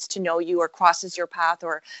who comes to know you or crosses your path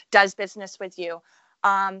or does business with you.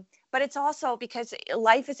 But it's also because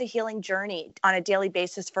life is a healing journey on a daily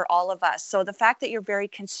basis for all of us. So the fact that you're very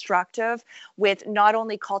constructive with not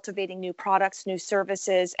only cultivating new products, new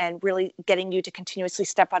services, and really getting you to continuously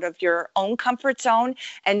step out of your own comfort zone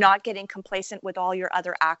and not getting complacent with all your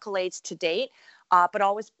other accolades to date, but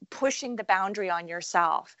always pushing the boundary on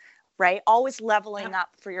yourself, right? Always leveling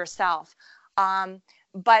up for yourself.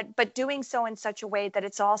 But doing so in such a way that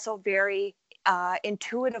it's also very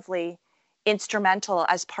intuitively instrumental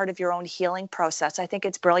as part of your own healing process. I think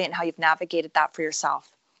it's brilliant how you've navigated that for yourself.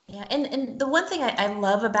 Yeah, and the one thing I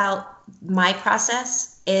love about my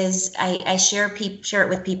process is I share it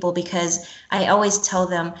with people, because I always tell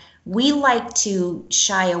them we like to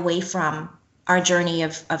shy away from our journey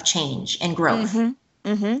of change and growth.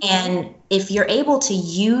 And if you're able to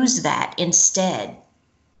use that instead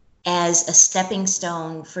as a stepping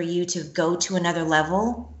stone for you to go to another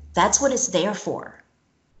level, that's what it's there for.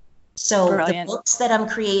 So Brilliant. The books that I'm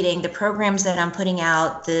creating, the programs that I'm putting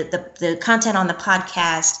out, the content on the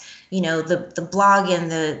podcast, the blog and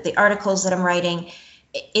the articles that I'm writing,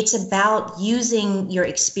 it's about using your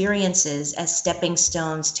experiences as stepping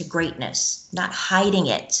stones to greatness, not hiding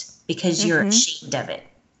it because you're ashamed of it.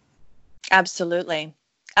 Absolutely.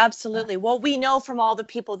 Absolutely. Well, we know from all the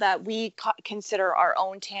people that we consider our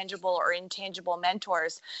own tangible or intangible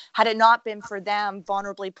mentors, had it not been for them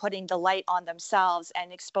vulnerably putting the light on themselves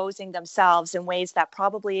and exposing themselves in ways that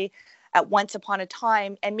probably at once upon a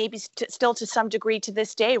time, and maybe still to some degree to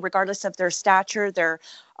this day, regardless of their stature, their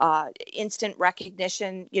instant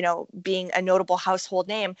recognition, being a notable household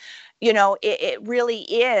name, it really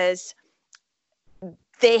is.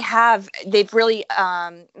 They've really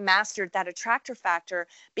mastered that attractor factor,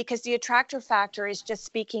 because the attractor factor is just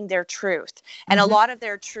speaking their truth, and a lot of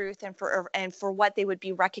their truth, and for what they would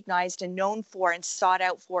be recognized and known for and sought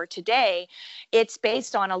out for today, it's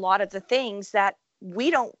based on a lot of the things that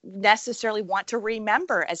we don't necessarily want to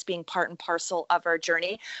remember as being part and parcel of our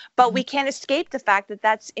journey, but we can't escape the fact that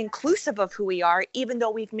that's inclusive of who we are, even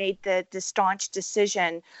though we've made the staunch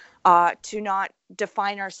decision to not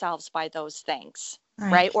define ourselves by those things.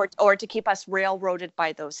 Right. Or to keep us railroaded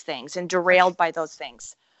by those things and derailed by those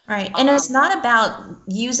things. Right. And it's not about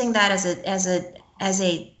using that as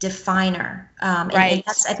a definer. And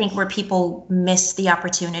that's, I think, where people miss the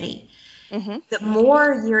opportunity. The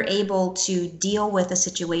more you're able to deal with a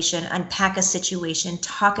situation, unpack a situation,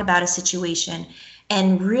 talk about a situation,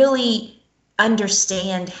 and really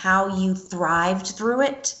understand how you thrived through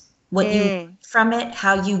it, what you learned from it,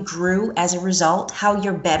 how you grew as a result, how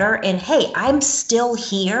you're better, and hey, I'm still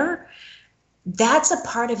here. That's a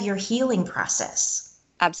part of your healing process.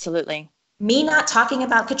 Absolutely. Me not talking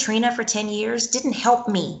about Katrina for 10 years didn't help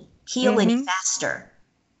me heal any faster.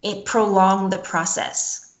 It prolonged the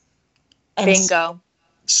process. And bingo.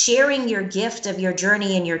 Sharing your gift of your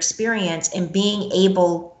journey and your experience and being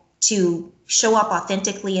able to show up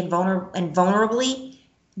authentically and vulnerably,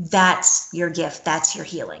 that's your gift. That's your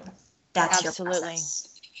healing. That's Absolutely. Your process.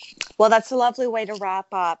 Well, that's a lovely way to wrap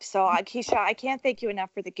up. So, Keisha, I can't thank you enough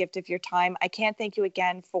for the gift of your time. I can't thank you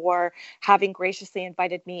again for having graciously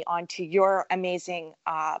invited me onto your amazing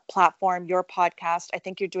platform, your podcast. I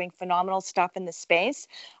think you're doing phenomenal stuff in the space.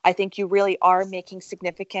 I think you really are making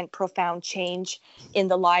significant, profound change in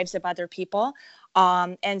the lives of other people.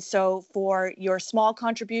 And so for your small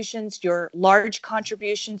contributions, your large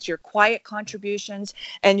contributions, your quiet contributions,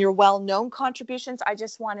 and your well-known contributions, I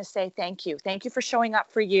just want to say thank you. Thank you for showing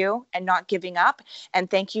up for you and not giving up. And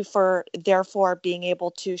thank you for therefore being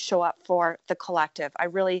able to show up for the collective. I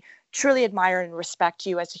really truly admire and respect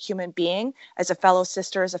you as a human being, as a fellow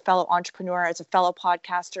sister, as a fellow entrepreneur, as a fellow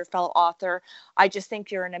podcaster, fellow author. I just think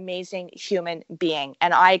you're an amazing human being.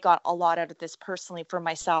 And I got a lot out of this personally for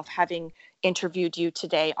myself, having interviewed you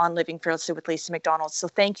today on Living Fearlessly with Lisa McDonald. So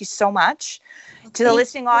thank you so much. To the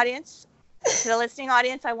listening audience,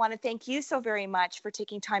 I want to thank you so very much for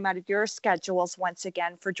taking time out of your schedules once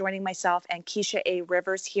again, for joining myself and Keisha A.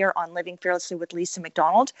 Rivers here on Living Fearlessly with Lisa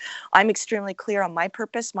McDonald. I'm extremely clear on my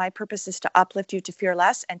purpose. My purpose is to uplift you to fear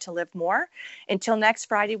less and to live more. Until next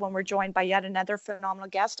Friday, when we're joined by yet another phenomenal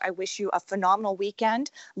guest, I wish you a phenomenal weekend.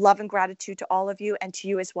 Love and gratitude to all of you, and to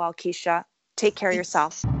you as well, Keisha. Take care of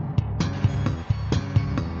yourself.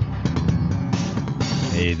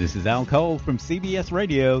 Hey, this is Al Cole from CBS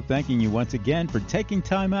Radio, thanking you once again for taking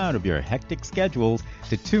time out of your hectic schedules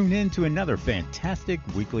to tune in to another fantastic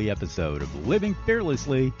weekly episode of Living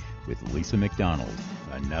Fearlessly with Lisa McDonald.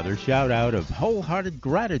 Another shout out of wholehearted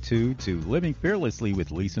gratitude to Living Fearlessly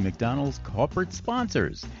with Lisa McDonald's corporate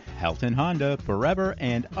sponsors, Helton Honda, Forever,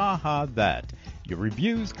 and Aha That. Your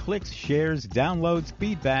reviews, clicks, shares, downloads,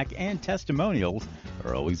 feedback, and testimonials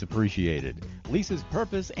are always appreciated. Lisa's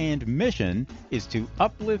purpose and mission is to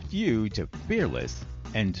uplift you to fearless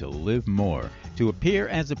and to live more. To appear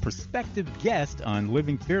as a prospective guest on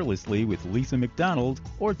Living Fearlessly with Lisa McDonald,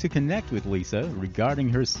 or to connect with Lisa regarding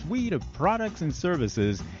her suite of products and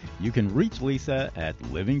services, you can reach Lisa at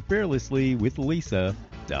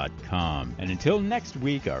livingfearlesslywithlisa.com. And until next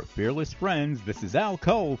week, our fearless friends, this is Al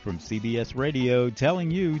Cole from CBS Radio telling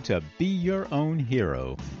you to be your own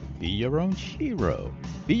hero, be your own shero,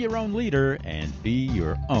 be your own leader, and be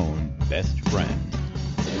your own best friend.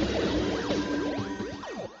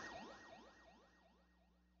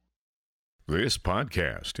 This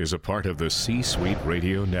podcast is a part of the C-Suite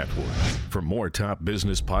Radio Network. For more top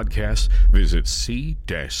business podcasts, visit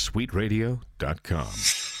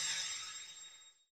c-suiteradio.com.